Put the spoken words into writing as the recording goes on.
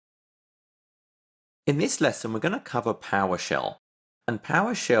In this lesson, we're going to cover PowerShell. And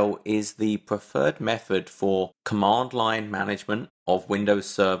PowerShell is the preferred method for command line management of Windows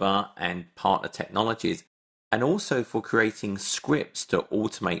Server and partner technologies, and also for creating scripts to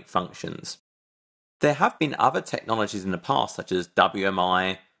automate functions. There have been other technologies in the past, such as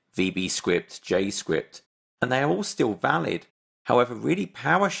WMI, VBScript, JScript, and they are all still valid. However, really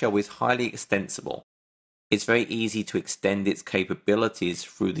PowerShell is highly extensible. It's very easy to extend its capabilities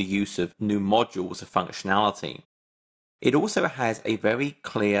through the use of new modules of functionality. It also has a very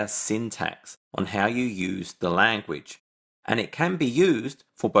clear syntax on how you use the language, and it can be used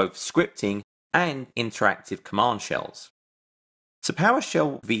for both scripting and interactive command shells. So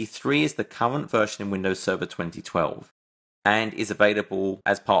PowerShell v3 is the current version in Windows Server 2012 and is available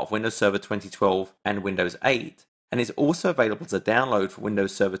as part of Windows Server 2012 and Windows 8, and is also available as a download for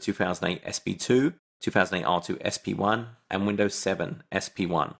Windows Server 2008 SP2, 2008 R2 SP1, and Windows 7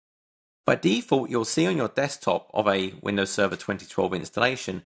 SP1. By default, you'll see on your desktop of a Windows Server 2012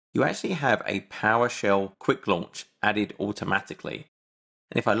 installation, you actually have a PowerShell quick launch added automatically.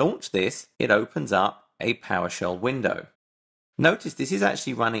 And if I launch this, it opens up a PowerShell window. Notice this is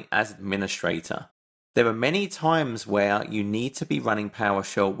actually running as administrator. There are many times where you need to be running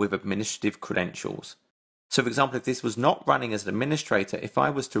PowerShell with administrative credentials. So for example, if this was not running as an administrator, if I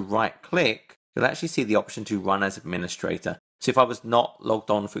was to right click, you'll actually see the option to run as administrator. So if I was not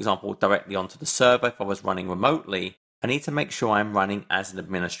logged on, for example, directly onto the server, if I was running remotely, I need to make sure I'm running as an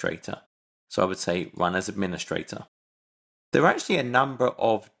administrator. So I would say run as administrator. There are actually a number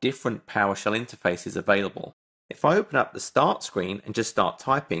of different PowerShell interfaces available. If I open up the start screen and just start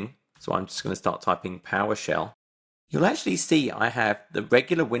typing, so I'm just going to start typing PowerShell, you'll actually see I have the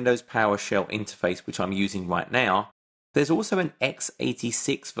regular Windows PowerShell interface, which I'm using right now. There's also an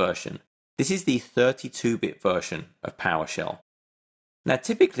x86 version. This is the 32-bit version of PowerShell. Now,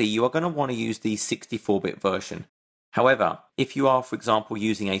 typically, you are going to want to use the 64-bit version. However, if you are, for example,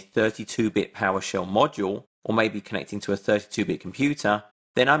 using a 32-bit PowerShell module, or maybe connecting to a 32-bit computer,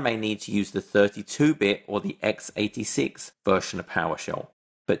 then I may need to use the 32-bit or the x86 version of PowerShell.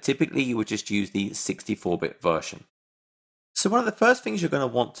 But typically, you would just use the 64-bit version. So one of the first things you're going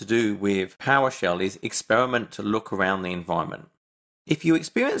to want to do with PowerShell is experiment to look around the environment. If you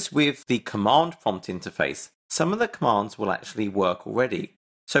experience with the command prompt interface, some of the commands will actually work already.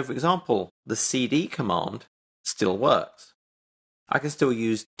 So for example, the cd command still works. I can still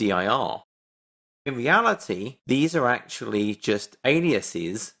use dir. In reality, these are actually just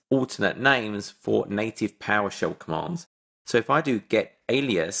aliases, alternate names for native PowerShell commands. So if I do get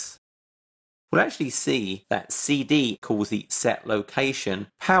alias, we'll actually see that cd calls the set location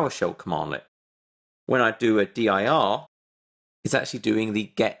PowerShell commandlet. When I do a dir, it's actually doing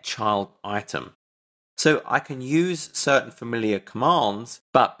the get child item. So I can use certain familiar commands,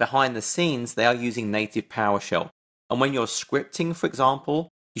 but behind the scenes, they are using native PowerShell. And when you're scripting, for example,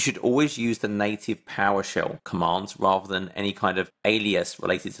 you should always use the native PowerShell commands rather than any kind of alias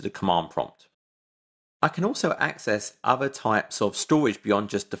related to the command prompt. I can also access other types of storage beyond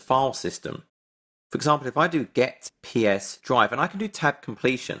just the file system. For example, if I do get ps drive, and I can do tab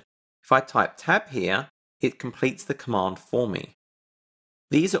completion. If I type tab here, it completes the command for me.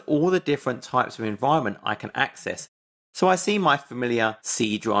 These are all the different types of environment I can access. So I see my familiar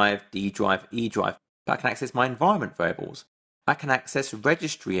C drive, D drive, E drive, but I can access my environment variables. I can access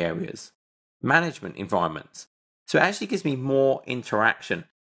registry areas, management environments. So it actually gives me more interaction.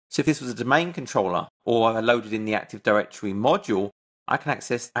 So if this was a domain controller or I loaded in the Active Directory module, I can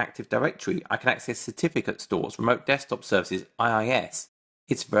access Active Directory. I can access certificate stores, remote desktop services, IIS.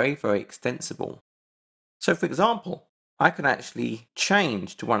 It's very, very extensible. So for example, I can actually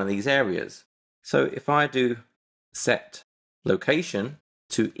change to one of these areas. So if I do set location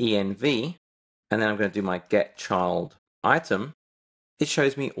to env, and then I'm going to do my get child item, it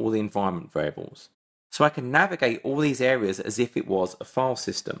shows me all the environment variables. So I can navigate all these areas as if it was a file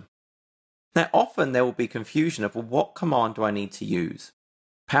system. Now often there will be confusion of, well, what command do I need to use?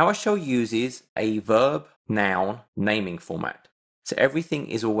 PowerShell uses a verb-noun naming format. So everything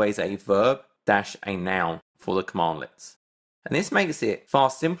is always a verb-a noun for the commandlets. And this makes it far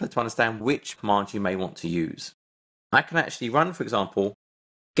simpler to understand which commands you may want to use. I can actually run, for example,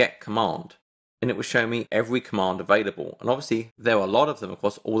 get command, and it will show me every command available. And obviously there are a lot of them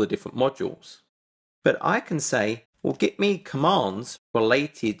across all the different modules. But I can say, well, get me commands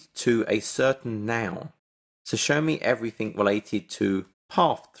related to a certain noun. So show me everything related to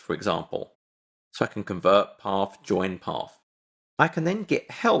path, for example. So I can convert path, join path. I can then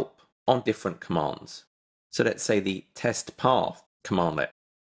get help on different commands. So let's say the test path commandlet,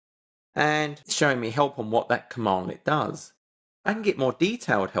 and it's showing me help on what that commandlet does. I can get more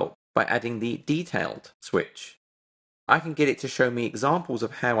detailed help. by adding the detailed switch. I can get it to show me examples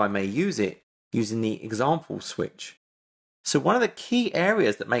of how I may use it using the example switch. So one of the key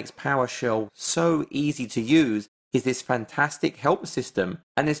areas that makes PowerShell so easy to use is this fantastic helper system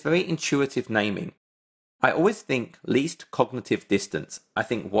and this very intuitive naming. I always think least cognitive distance. I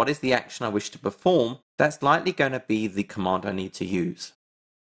think what is the action I wish to perform, that's likely going to be the command I need to use.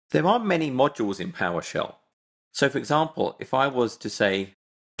 There are many modules in PowerShell. So for example, if I was to say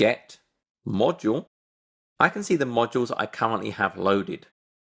get module, I can see the modules I currently have loaded.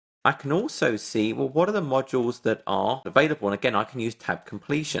 I can also see, well, what are the modules that are available? And again, I can use tab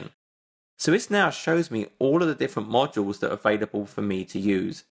completion. So this now shows me all of the different modules that are available for me to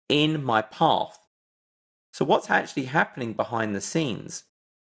use in my path. So what's actually happening behind the scenes?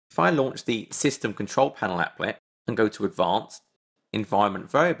 If I launch the System Control Panel applet and go to Advanced,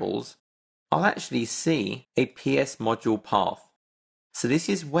 Environment Variables, I'll actually see a PS module path. So this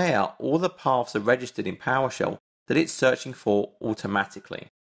is where all the paths are registered in PowerShell that it's searching for automatically.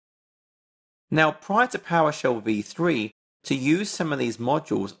 Now, prior to PowerShell v3, to use some of these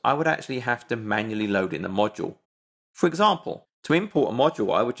modules, I would actually have to manually load in the module. For example, to import a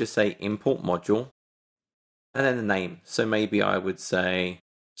module, I would just say import module, and then the name. So maybe I would say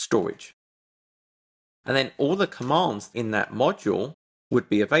storage. And then all the commands in that module would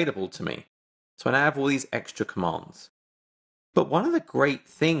be available to me. So I now have all these extra commands. But one of the great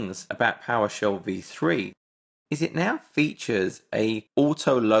things about PowerShell v3 is it now features a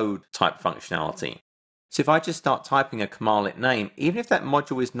auto-load type functionality. So if I just start typing a commandlet name, even if that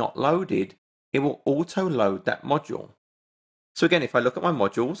module is not loaded, it will auto-load that module. So again, if I look at my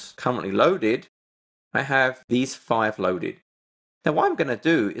modules currently loaded, I have these 5 loaded. Now what I'm going to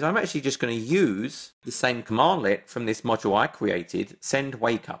do is I'm actually just going to use the same commandlet from this module I created, send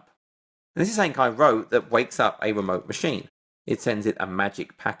wake up. And this is something I wrote that wakes up a remote machine. It sends it a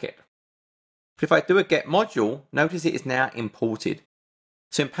magic packet. But if I do a get module, notice it is now imported.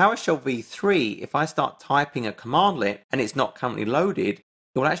 So in PowerShell v3, if I start typing a commandlet and it's not currently loaded,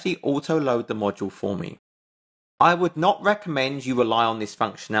 it will actually auto-load the module for me. I would not recommend you rely on this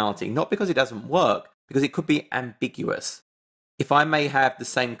functionality, not because it doesn't work, because it could be ambiguous. If I may have the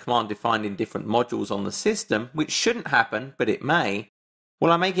same command defined in different modules on the system, which shouldn't happen, but it may,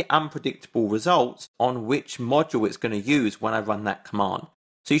 well, I may get unpredictable results on which module it's going to use when I run that command.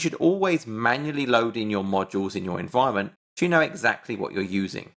 So you should always manually load in your modules in your environment so you know exactly what you're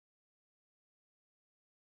using.